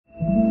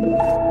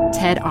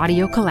TED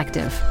Audio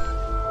Collective.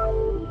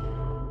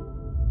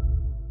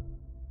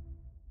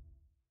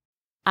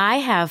 I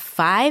have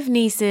 5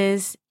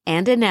 nieces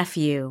and a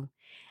nephew,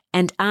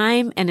 and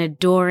I'm an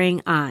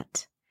adoring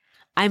aunt.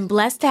 I'm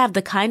blessed to have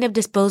the kind of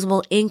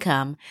disposable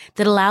income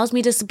that allows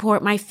me to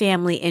support my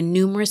family in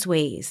numerous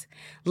ways,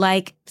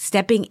 like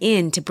stepping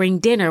in to bring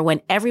dinner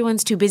when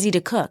everyone's too busy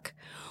to cook,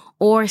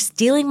 or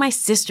stealing my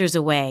sisters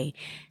away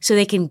so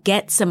they can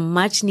get some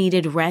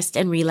much-needed rest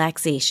and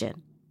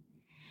relaxation.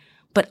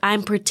 But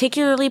I'm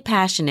particularly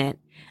passionate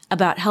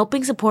about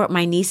helping support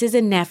my nieces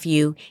and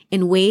nephew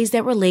in ways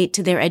that relate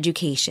to their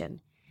education,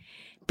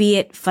 be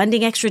it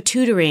funding extra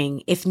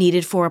tutoring if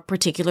needed for a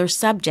particular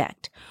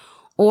subject,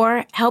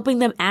 or helping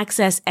them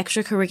access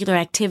extracurricular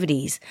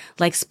activities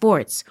like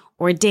sports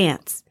or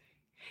dance.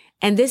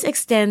 And this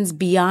extends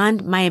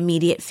beyond my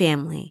immediate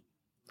family.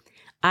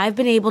 I've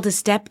been able to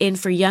step in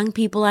for young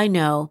people I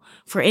know,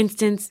 for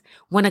instance,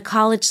 when a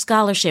college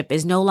scholarship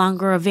is no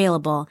longer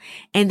available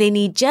and they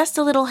need just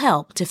a little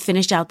help to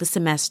finish out the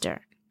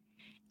semester.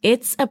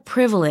 It's a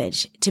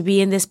privilege to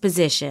be in this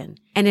position,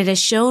 and it has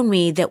shown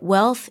me that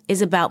wealth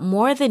is about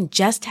more than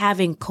just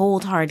having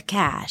cold, hard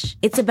cash.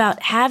 It's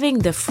about having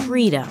the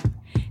freedom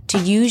to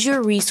use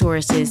your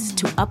resources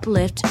to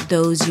uplift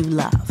those you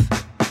love.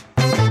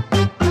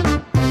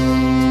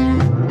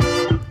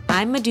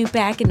 I'm Modupe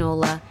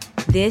Akinola.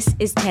 This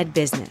is TED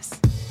Business.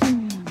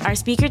 Our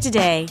speaker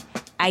today,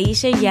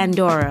 Aisha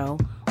Nyandoro,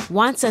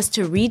 wants us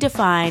to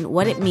redefine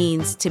what it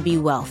means to be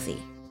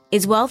wealthy.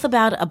 Is wealth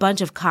about a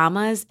bunch of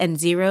commas and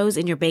zeros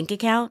in your bank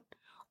account?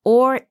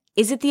 Or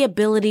is it the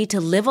ability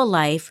to live a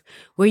life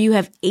where you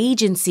have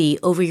agency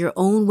over your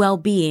own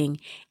well-being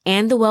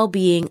and the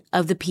well-being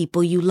of the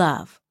people you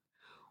love?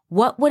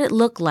 What would it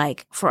look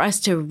like for us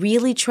to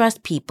really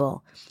trust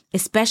people,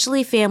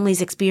 especially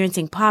families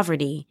experiencing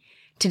poverty,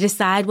 to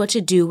decide what to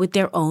do with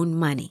their own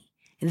money?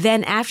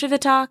 Then after the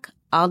talk,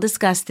 I'll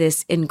discuss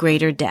this in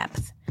greater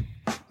depth.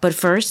 But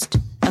first,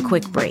 a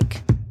quick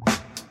break.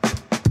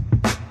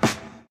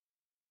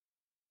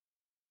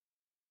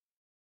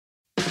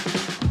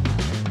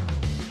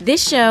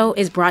 This show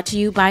is brought to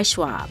you by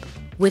Schwab.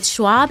 With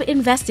Schwab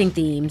investing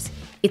themes,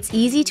 it's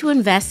easy to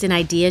invest in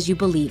ideas you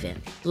believe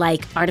in,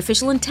 like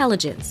artificial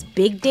intelligence,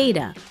 big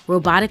data,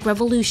 robotic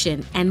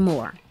revolution, and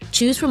more.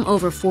 Choose from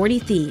over 40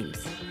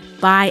 themes.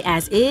 Buy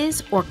as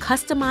is or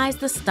customize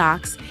the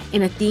stocks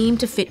in a theme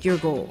to fit your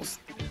goals.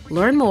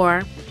 Learn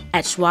more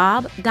at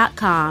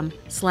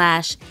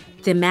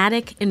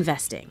schwab.com/thematic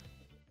investing.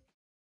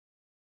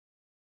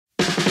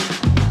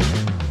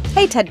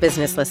 Hey, TED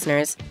Business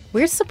listeners.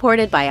 We're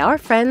supported by our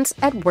friends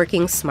at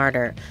Working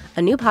Smarter,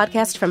 a new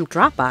podcast from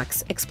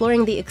Dropbox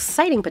exploring the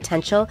exciting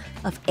potential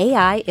of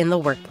AI in the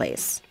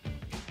workplace.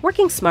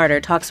 Working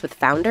Smarter talks with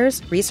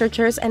founders,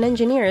 researchers, and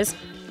engineers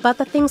about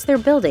the things they're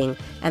building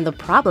and the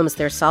problems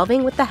they're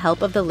solving with the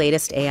help of the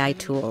latest AI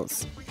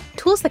tools.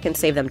 Tools that can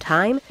save them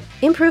time,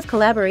 improve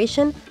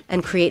collaboration,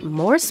 and create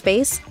more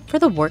space for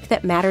the work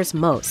that matters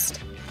most.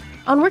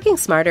 On Working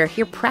Smarter,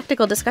 hear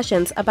practical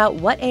discussions about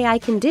what AI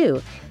can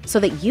do so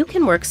that you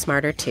can work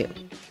smarter too.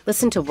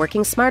 Listen to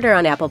Working Smarter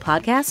on Apple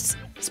Podcasts,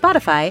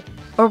 Spotify,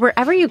 or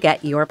wherever you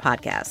get your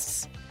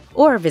podcasts.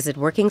 Or visit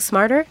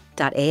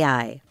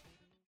workingsmarter.ai.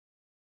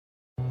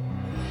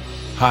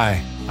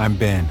 Hi, I'm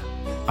Ben.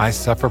 I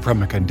suffer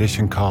from a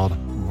condition called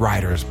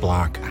writer's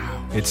block.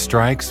 It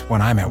strikes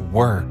when I'm at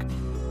work.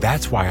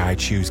 That's why I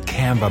choose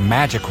Canva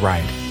Magic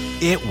Write.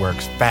 It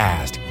works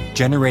fast,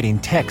 generating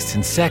text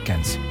in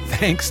seconds,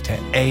 thanks to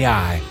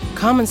AI.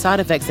 Common side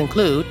effects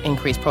include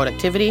increased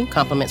productivity,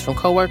 compliments from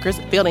coworkers,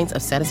 feelings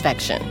of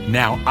satisfaction.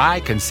 Now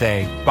I can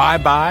say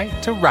bye-bye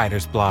to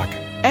writer's block.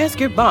 Ask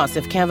your boss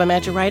if Canva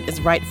Magic Write is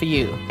right for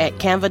you at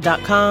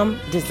canva.com,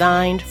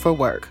 designed for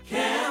work.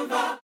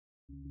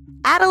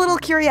 Add a little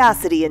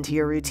curiosity into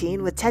your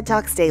routine with TED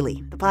Talks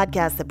Daily, the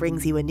podcast that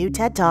brings you a new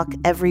TED Talk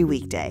every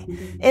weekday.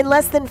 In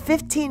less than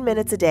 15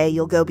 minutes a day,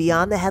 you'll go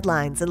beyond the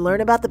headlines and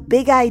learn about the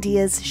big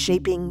ideas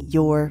shaping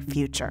your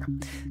future.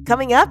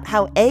 Coming up,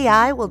 how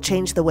AI will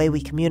change the way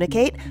we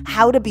communicate,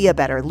 how to be a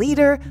better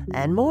leader,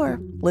 and more.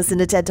 Listen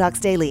to TED Talks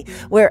Daily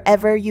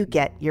wherever you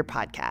get your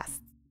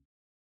podcasts.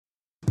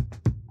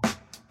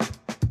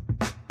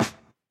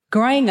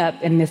 Growing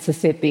up in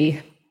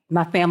Mississippi,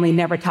 my family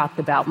never talked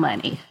about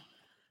money.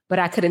 But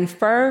I could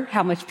infer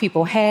how much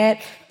people had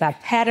by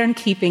pattern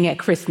keeping at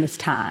Christmas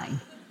time.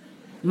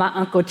 My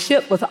Uncle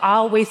Chip was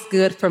always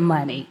good for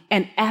money,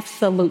 an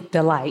absolute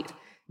delight.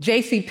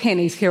 J.C.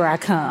 Penney's, here I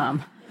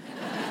come.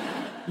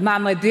 My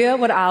Medea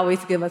would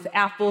always give us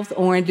apples,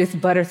 oranges,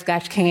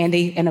 butterscotch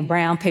candy in a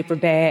brown paper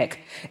bag.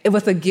 It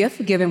was a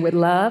gift given with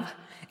love,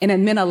 and it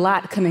meant a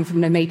lot coming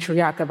from the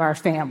matriarch of our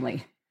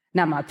family.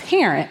 Now, my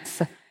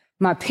parents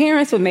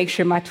would make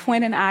sure my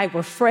twin and I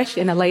were fresh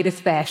in the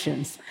latest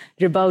fashions.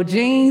 Jabot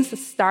jeans,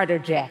 starter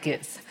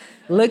jackets.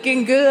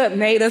 Looking good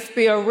made us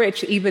feel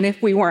rich even if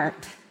we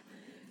weren't.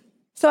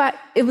 So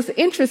it was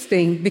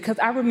interesting because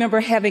I remember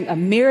having a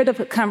myriad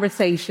of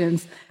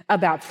conversations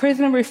about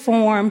prison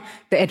reform,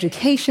 the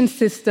education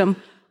system,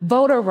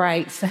 voter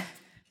rights,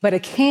 But a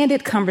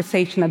candid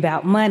conversation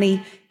about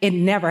money, it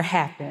never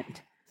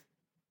happened.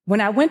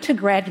 When I went to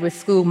graduate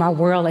school, my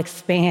world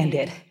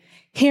expanded.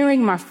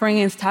 Hearing my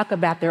friends talk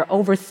about their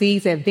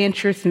overseas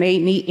adventures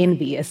made me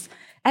envious.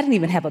 I didn't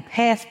even have a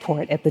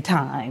passport at the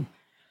time.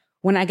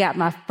 When I got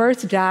my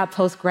first job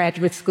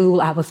post-graduate school,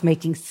 I was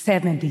making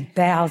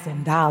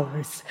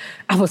 $70,000.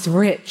 I was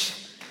rich.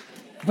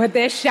 But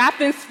that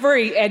shopping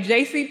spree at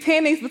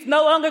JCPenney's was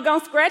no longer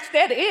gonna scratch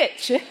that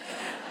itch.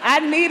 I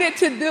needed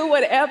to do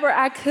whatever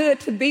I could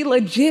to be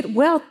legit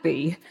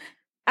wealthy.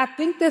 I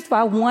think that's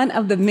why one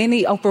of the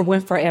many Oprah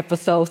Winfrey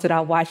episodes that I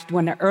watched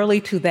during the early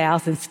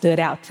 2000s stood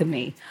out to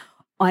me.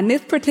 On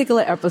this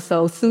particular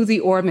episode, Susie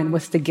Orman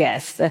was the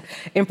guest.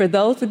 And for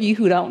those of you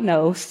who don't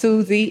know,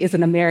 Susie is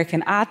an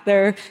American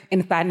author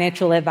and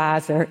financial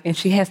advisor, and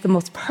she has the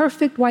most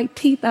perfect white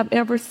teeth I've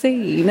ever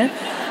seen.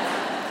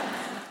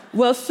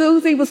 Well,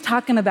 Susie was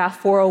talking about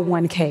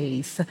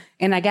 401ks,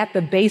 and I got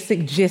the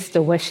basic gist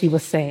of what she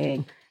was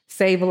saying.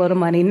 Save a little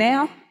money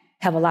now,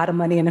 have a lot of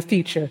money in the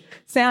future.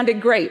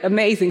 Sounded great,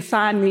 amazing,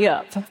 sign me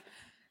up.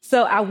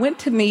 So I went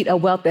to meet a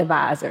wealth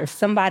advisor,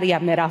 somebody I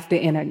met off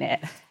the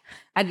internet.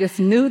 I just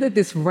knew that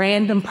this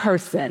random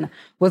person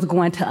was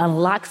going to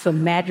unlock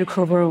some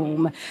magical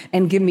room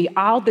and give me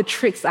all the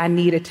tricks I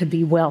needed to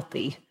be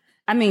wealthy.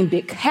 I mean,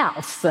 big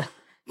house,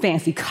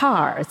 fancy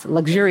cars,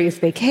 luxurious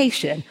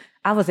vacation.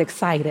 I was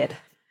excited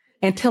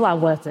until I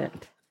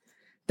wasn't.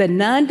 The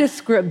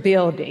nondescript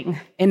building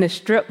in the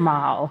strip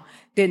mall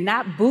did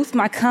not boost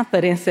my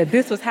confidence that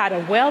this was how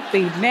the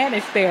wealthy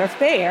managed their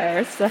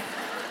affairs.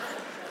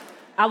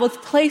 I was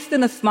placed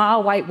in a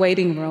small white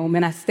waiting room,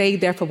 and I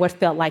stayed there for what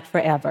felt like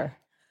forever.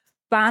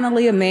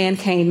 Finally, a man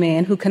came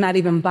in who could not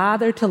even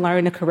bother to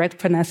learn the correct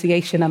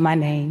pronunciation of my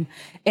name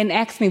and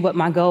asked me what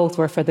my goals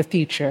were for the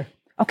future.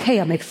 Okay,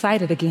 I'm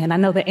excited again. I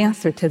know the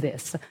answer to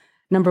this.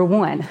 Number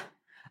 1,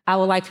 I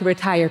would like to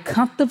retire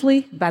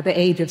comfortably by the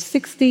age of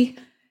 60.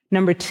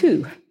 Number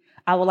 2,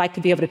 I would like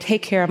to be able to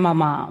take care of my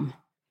mom.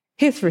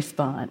 His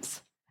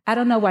response, I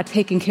don't know why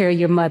taking care of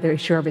your mother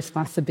is your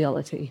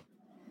responsibility.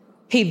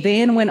 He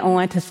then went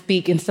on to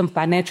speak in some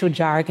financial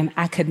jargon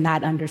I could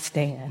not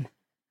understand.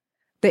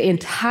 The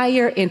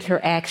entire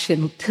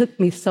interaction took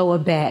me so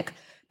aback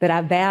that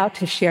I vowed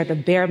to share the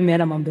bare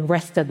minimum the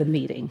rest of the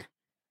meeting.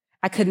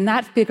 I could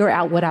not figure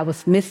out what I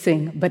was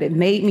missing, but it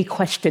made me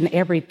question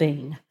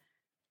everything.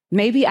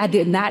 Maybe I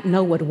did not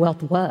know what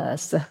wealth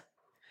was.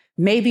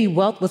 Maybe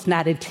wealth was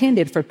not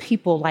intended for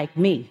people like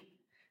me.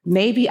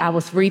 Maybe I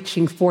was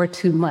reaching for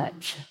too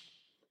much.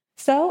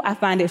 So I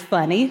find it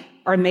funny,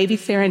 or maybe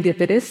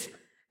serendipitous,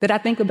 that I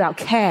think about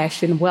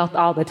cash and wealth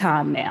all the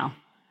time now.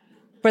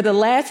 For the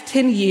last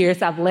 10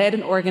 years, I've led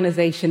an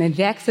organization in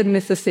Jackson,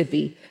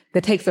 Mississippi,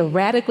 that takes a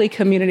radically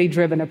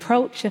community-driven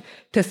approach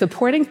to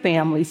supporting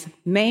families,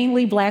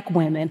 mainly Black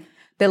women,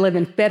 that live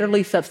in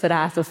federally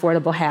subsidized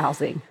affordable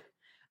housing.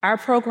 Our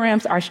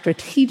programs are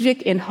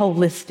strategic and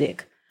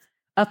holistic.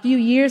 A few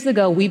years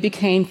ago, we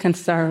became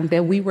concerned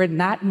that we were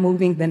not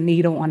moving the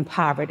needle on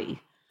poverty.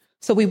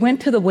 So we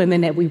went to the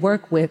women that we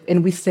work with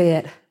and we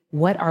said,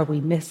 what are we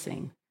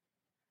missing?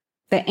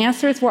 The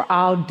answers were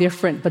all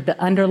different, but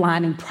the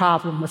underlying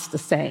problem was the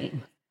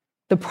same.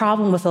 The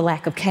problem was a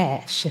lack of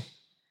cash.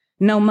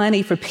 No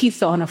money for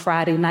pizza on a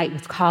Friday night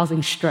was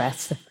causing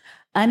stress.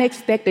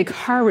 Unexpected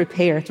car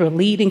repairs were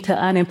leading to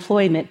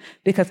unemployment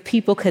because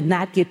people could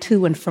not get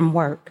to and from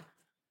work.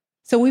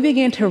 So we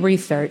began to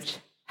research,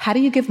 how do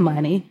you give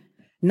money,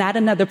 not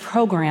another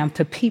program,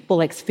 to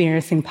people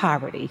experiencing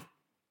poverty?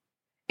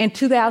 In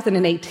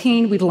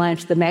 2018, we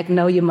launched the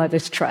Magnolia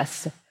Mothers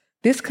Trust,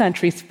 this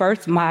country's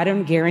first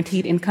modern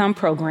guaranteed income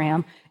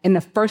program and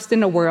the first in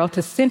the world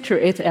to center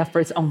its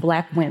efforts on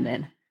Black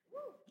women.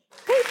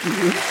 Thank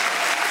you.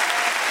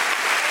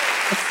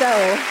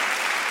 So,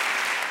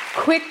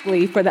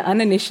 quickly, for the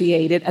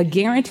uninitiated, a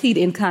guaranteed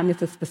income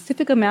is a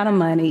specific amount of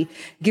money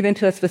given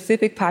to a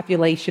specific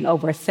population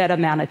over a set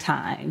amount of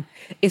time.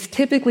 It's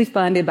typically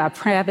funded by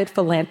private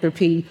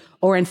philanthropy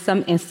or, in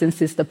some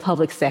instances, the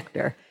public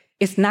sector.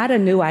 It's not a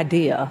new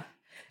idea.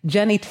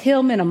 Johnny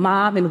Tillman, a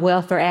mom and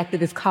welfare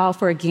activist, called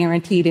for a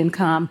guaranteed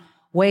income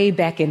way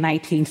back in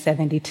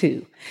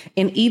 1972.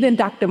 And even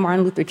Dr.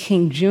 Martin Luther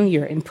King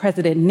Jr. and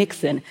President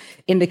Nixon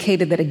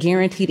indicated that a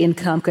guaranteed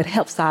income could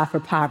help solve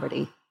for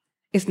poverty.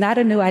 It's not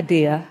a new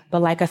idea,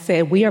 but like I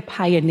said, we are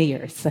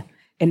pioneers,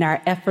 and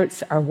our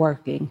efforts are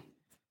working.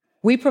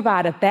 We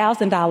provide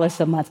 $1,000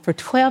 a month for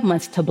 12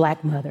 months to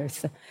Black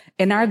mothers,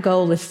 and our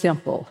goal is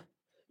simple,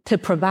 to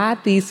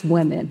provide these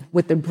women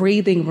with the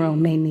breathing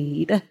room they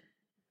need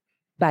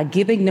by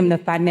giving them the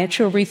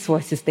financial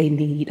resources they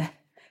need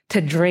to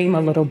dream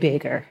a little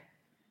bigger.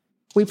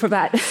 We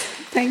provide,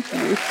 thank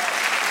you.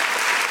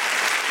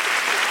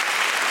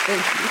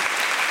 Thank you.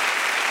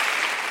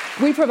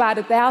 We provide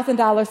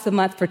 $1,000 a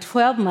month for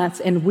 12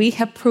 months, and we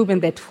have proven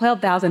that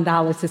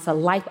 $12,000 is a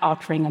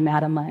life-altering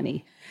amount of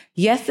money.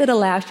 Yes, it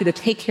allows you to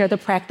take care of the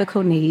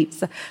practical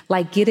needs,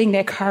 like getting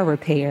that car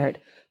repaired,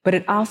 but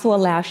it also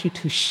allows you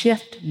to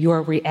shift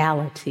your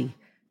reality,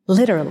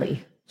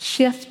 literally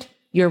shift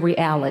your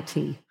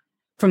reality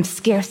from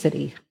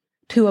scarcity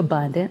to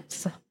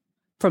abundance,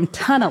 from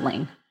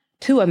tunneling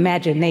to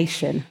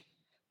imagination,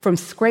 from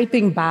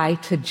scraping by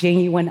to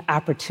genuine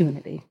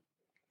opportunity.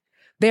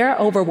 There are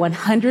over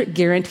 100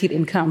 guaranteed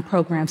income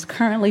programs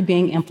currently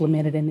being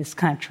implemented in this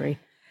country,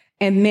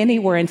 and many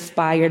were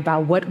inspired by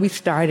what we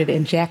started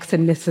in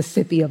Jackson,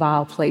 Mississippi, of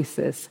all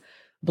places.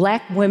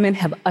 Black women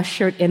have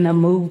ushered in a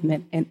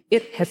movement, and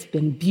it has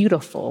been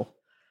beautiful,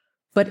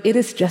 but it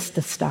is just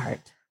the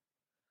start.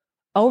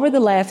 Over the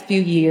last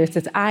few years,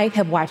 as I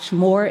have watched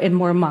more and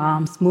more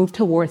moms move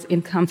towards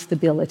income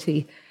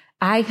stability,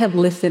 I have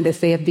listened as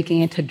they have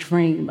begun to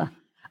dream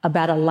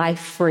about a life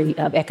free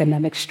of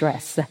economic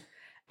stress.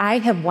 I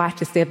have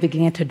watched as they have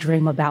begun to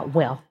dream about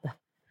wealth.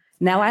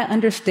 Now I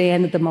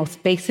understand that the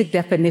most basic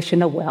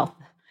definition of wealth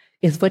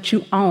is what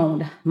you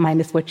own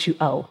minus what you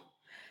owe.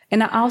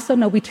 And I also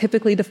know we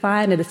typically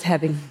define it as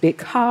having big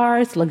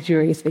cars,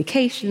 luxurious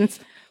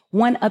vacations,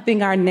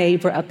 one-upping our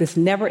neighbor up this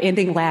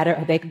never-ending ladder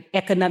of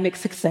economic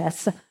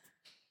success.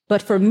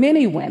 But for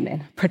many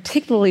women,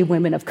 particularly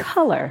women of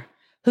color,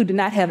 who do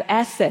not have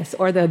access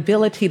or the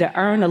ability to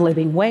earn a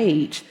living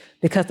wage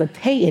because of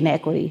pay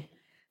inequity,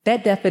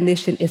 that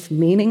definition is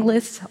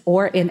meaningless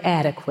or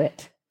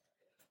inadequate.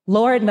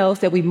 Lord knows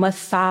that we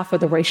must solve for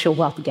the racial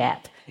wealth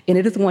gap, and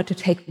it is going to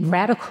take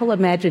radical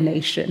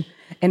imagination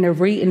and a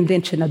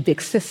reinvention of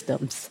big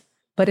systems.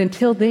 But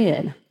until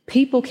then,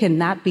 people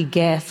cannot be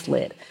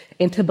gaslit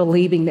into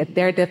believing that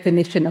their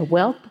definition of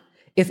wealth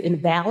is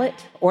invalid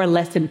or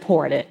less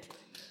important.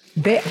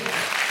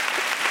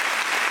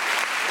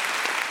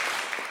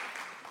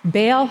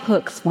 Bell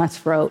Hooks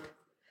once wrote,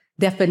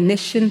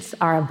 "Definitions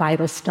are a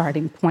vital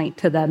starting point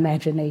to the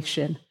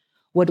imagination.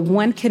 What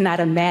one cannot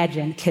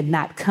imagine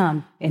cannot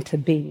come into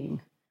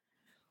being."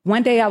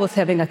 One day I was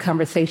having a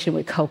conversation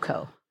with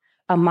Coco,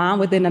 a mom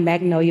within the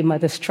Magnolia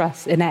Mothers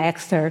Trust, and I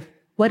asked her,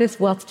 "What is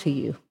wealth to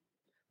you?"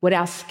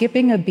 Without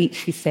skipping a beat,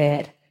 she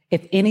said,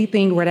 "If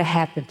anything were to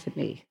happen to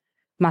me,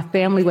 my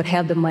family would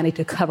have the money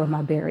to cover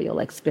my burial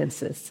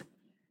expenses."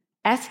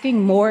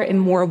 Asking more and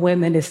more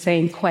women the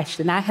same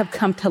question, I have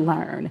come to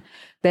learn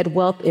that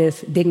wealth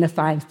is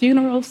dignifying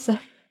funerals,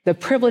 the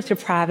privilege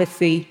of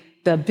privacy,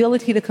 the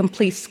ability to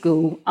complete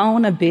school,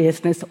 own a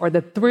business, or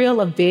the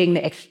thrill of being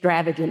the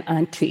extravagant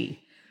auntie.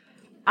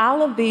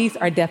 All of these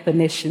are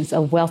definitions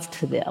of wealth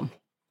to them.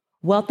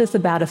 Wealth is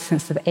about a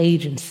sense of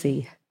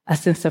agency, a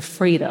sense of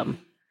freedom,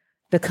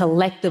 the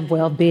collective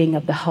well-being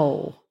of the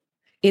whole.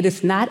 It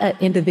is not an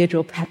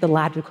individual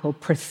pathological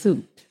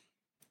pursuit.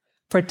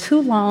 For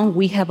too long,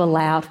 we have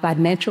allowed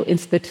financial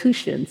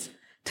institutions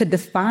to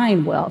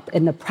define wealth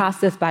and the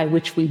process by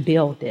which we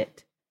build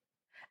it.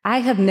 I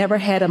have never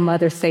had a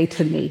mother say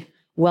to me,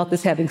 wealth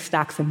is having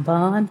stocks and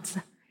bonds,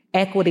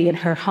 equity in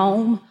her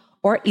home,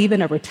 or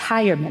even a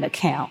retirement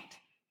account.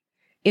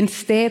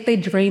 Instead, they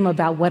dream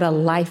about what a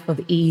life of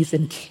ease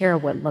and care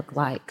would look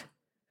like.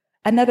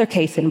 Another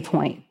case in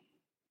point,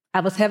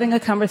 I was having a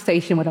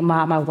conversation with a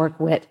mom I work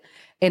with,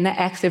 and I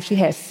asked her if she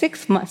had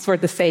 6 months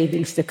worth of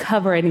savings to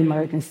cover an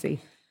emergency.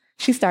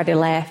 She started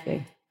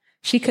laughing.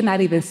 She could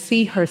not even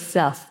see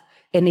herself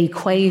in the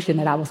equation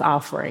that I was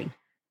offering.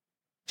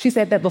 She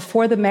said that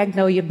before the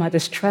Magnolia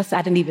Mothers Trust,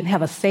 I didn't even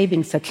have a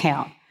savings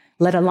account,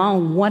 let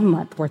alone 1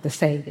 month worth of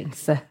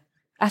savings.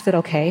 I said,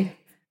 okay,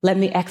 let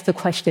me ask the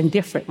question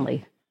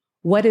differently.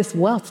 What is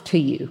wealth to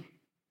you?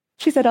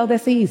 She said, oh,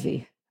 that's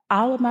easy.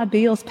 All of my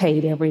bills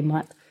paid every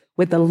month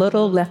with a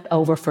little left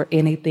over for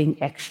anything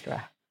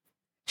extra.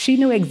 She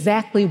knew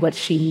exactly what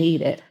she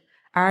needed.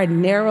 Our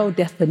narrow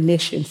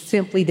definition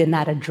simply did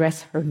not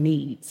address her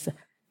needs.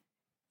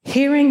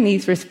 Hearing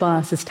these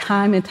responses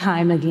time and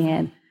time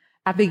again,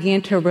 I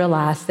began to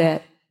realize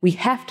that we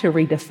have to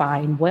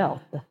redefine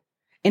wealth,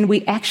 and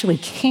we actually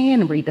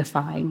can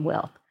redefine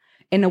wealth.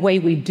 And the way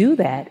we do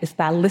that is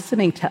by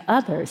listening to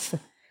others,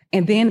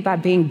 and then by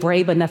being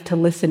brave enough to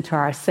listen to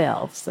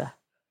ourselves.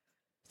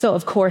 So,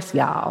 of course,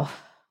 y'all,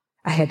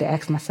 I had to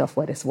ask myself,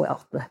 what is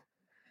wealth?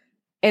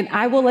 And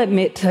I will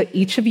admit to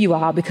each of you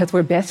all, because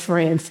we're best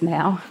friends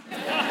now,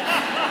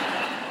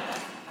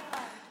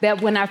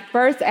 that when I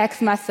first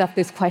asked myself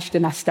this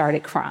question, I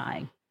started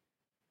crying.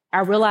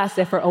 I realized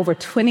that for over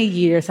 20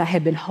 years, I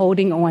had been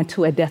holding on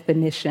to a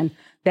definition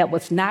that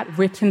was not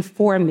written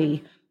for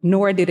me,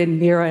 nor did it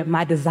mirror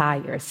my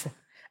desires.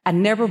 I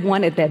never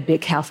wanted that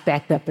big house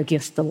backed up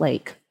against the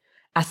lake.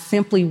 I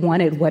simply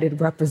wanted what it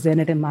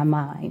represented in my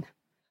mind.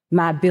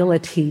 My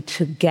ability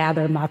to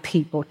gather my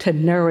people, to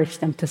nourish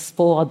them, to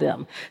spoil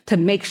them, to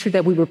make sure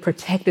that we were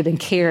protected and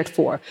cared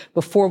for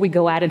before we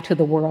go out into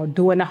the world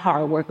doing the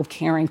hard work of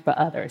caring for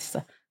others.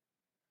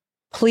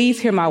 Please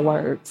hear my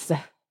words.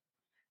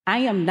 I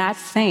am not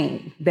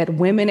saying that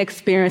women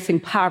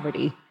experiencing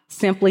poverty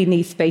simply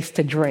need space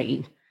to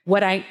dream.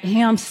 What I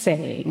am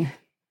saying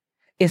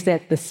is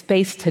that the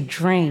space to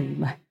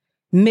dream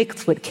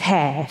mixed with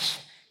cash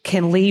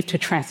can lead to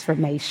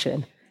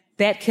transformation.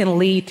 That can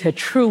lead to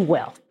true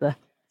wealth.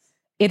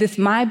 It is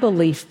my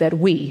belief that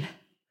we,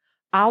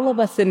 all of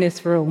us in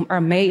this room, are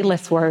made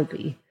less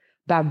worthy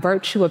by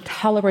virtue of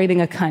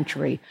tolerating a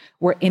country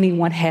where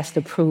anyone has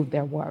to prove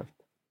their worth.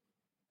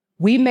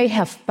 We may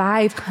have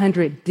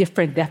 500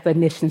 different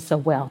definitions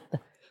of wealth,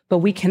 but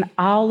we can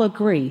all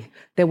agree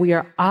that we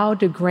are all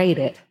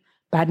degraded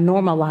by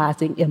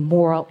normalizing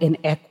immoral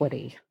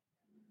inequity.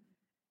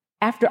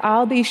 After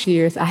all these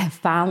years, I have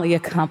finally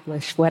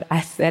accomplished what I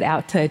set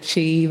out to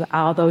achieve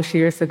all those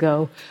years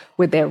ago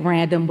with that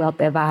random wealth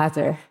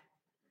advisor.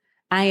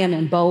 I am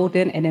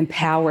emboldened and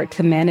empowered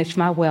to manage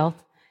my wealth.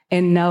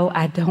 And no,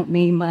 I don't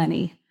mean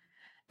money.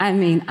 I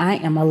mean, I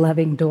am a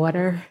loving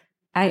daughter.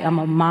 I am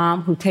a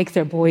mom who takes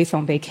her boys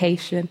on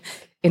vacation.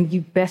 And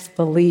you best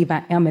believe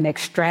I am an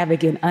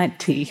extravagant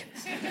auntie.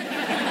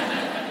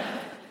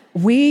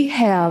 We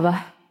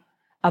have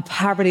a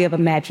poverty of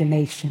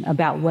imagination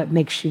about what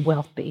makes you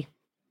wealthy.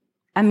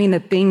 I mean, the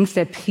things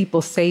that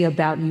people say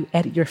about you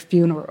at your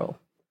funeral.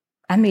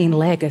 I mean,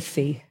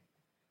 legacy.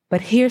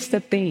 But here's the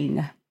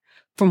thing.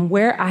 From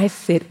where I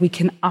sit, we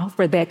can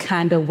offer that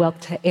kind of wealth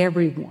to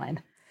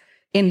everyone.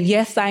 And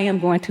yes, I am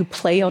going to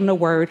play on the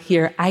word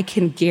here. I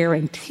can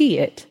guarantee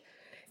it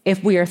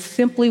if we are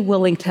simply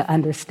willing to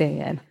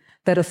understand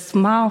that a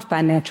small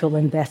financial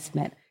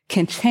investment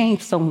can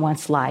change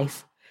someone's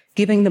life,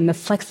 giving them the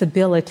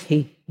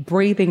flexibility,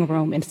 breathing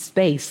room, and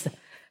space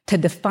to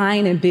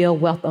define and build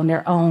wealth on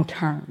their own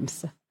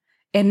terms.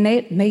 And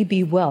that may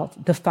be wealth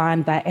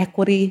defined by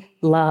equity,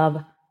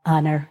 love,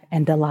 honor,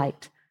 and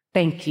delight.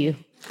 Thank you.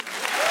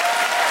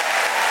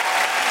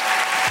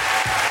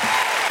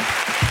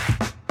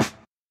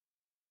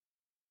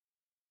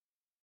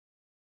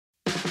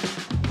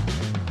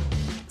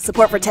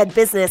 Support for TED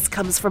Business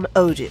comes from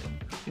Odoo.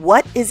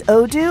 What is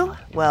Odoo?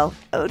 Well,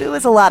 Odoo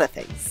is a lot of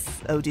things.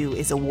 Odoo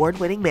is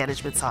award-winning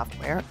management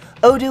software.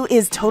 Odoo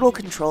is total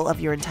control of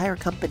your entire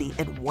company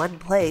in one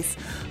place.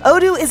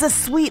 Odoo is a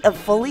suite of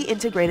fully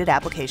integrated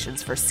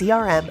applications for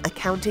CRM,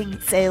 accounting,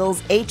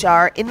 sales,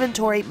 HR,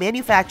 inventory,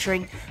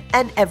 manufacturing,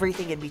 and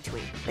everything in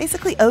between.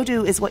 Basically,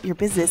 Odoo is what your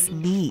business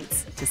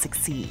needs to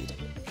succeed.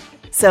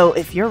 So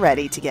if you're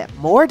ready to get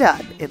more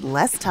done in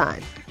less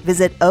time,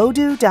 visit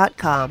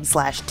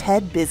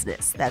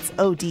odoo.com/TEDbusiness. That's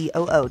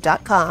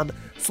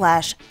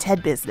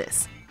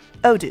odoo.com/TEDbusiness.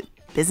 Odoo,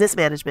 business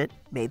management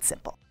made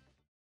simple.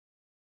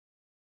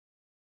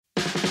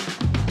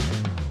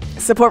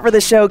 Support for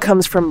the show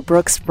comes from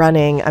Brooks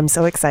Running. I'm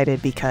so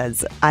excited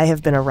because I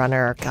have been a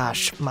runner,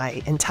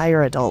 my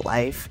entire adult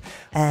life.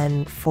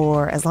 And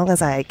for as long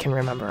as I can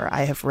remember,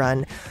 I have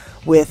run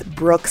with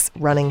Brooks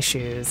running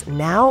shoes.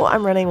 Now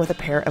I'm running with a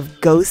pair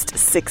of Ghost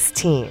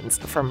 16s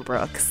from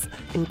Brooks.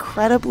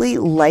 Incredibly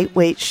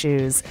lightweight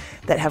shoes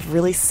that have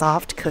really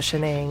soft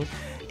cushioning.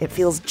 It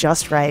feels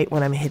just right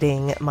when I'm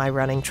hitting my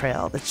running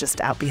trail that's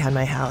just out behind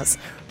my house.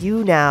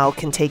 You now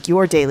can take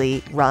your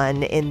daily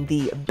run in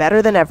the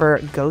better than ever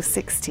Ghost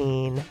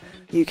 16.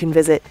 You can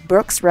visit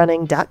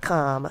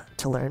brooksrunning.com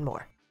to learn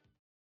more.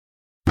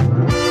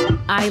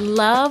 I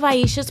love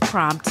Aisha's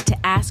prompt to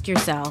ask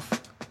yourself,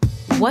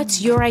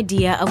 what's your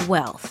idea of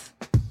wealth?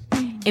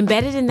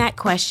 Embedded in that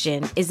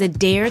question is a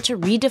dare to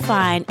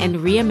redefine and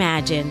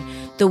reimagine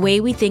the way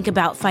we think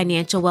about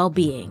financial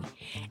well-being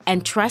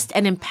and trust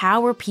and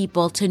empower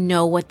people to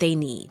know what they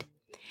need.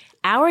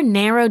 Our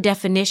narrow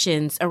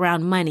definitions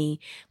around money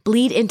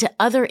bleed into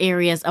other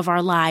areas of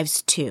our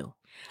lives too.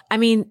 I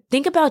mean,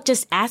 think about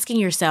just asking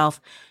yourself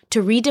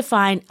to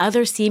redefine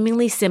other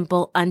seemingly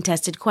simple,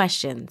 untested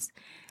questions.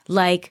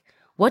 Like,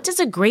 what does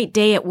a great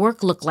day at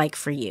work look like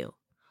for you?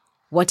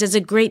 What does a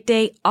great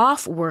day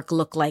off work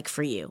look like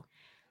for you?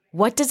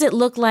 What does it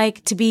look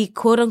like to be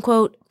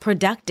quote-unquote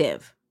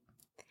productive?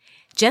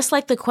 Just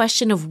like the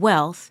question of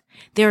wealth,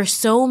 there are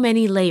so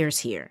many layers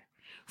here.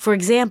 For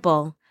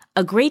example,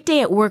 a great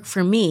day at work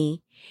for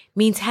me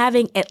means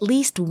having at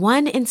least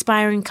one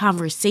inspiring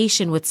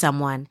conversation with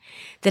someone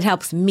that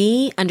helps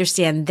me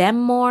understand them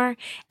more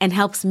and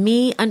helps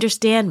me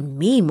understand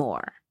me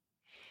more.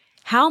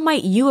 How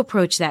might you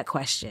approach that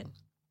question?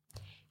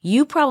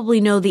 You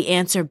probably know the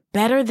answer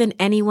better than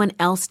anyone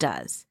else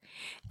does,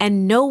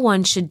 and no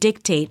one should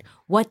dictate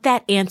what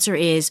that answer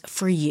is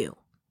for you.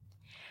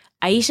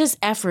 Aisha's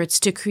efforts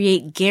to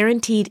create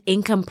guaranteed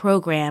income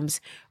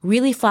programs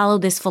really follow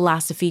this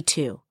philosophy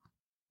too.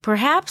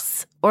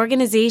 Perhaps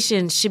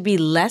organizations should be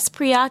less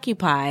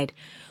preoccupied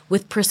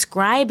with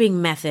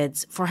prescribing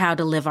methods for how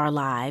to live our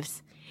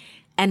lives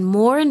and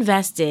more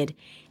invested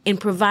in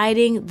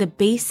providing the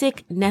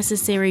basic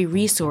necessary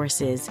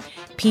resources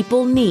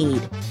people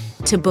need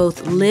to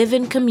both live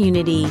in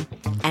community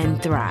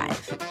and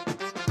thrive.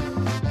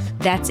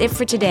 That's it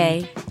for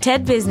today.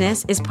 TED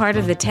Business is part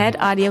of the TED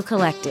Audio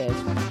Collective,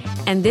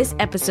 and this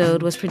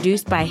episode was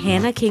produced by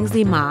Hannah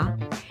Kingsley Ma,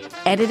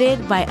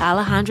 edited by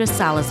Alejandra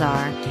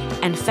Salazar,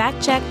 and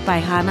fact-checked by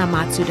Hana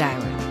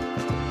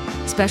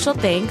Matsudaira. Special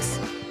thanks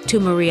to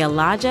Maria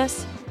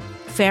Lajas,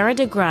 Farah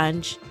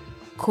DeGrunge,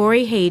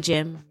 Corey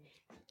Hajim,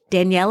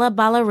 Daniela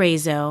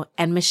Balarezo,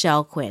 and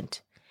Michelle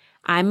Quint.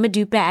 I'm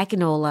Modupe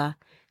Akinola.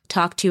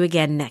 Talk to you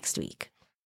again next week.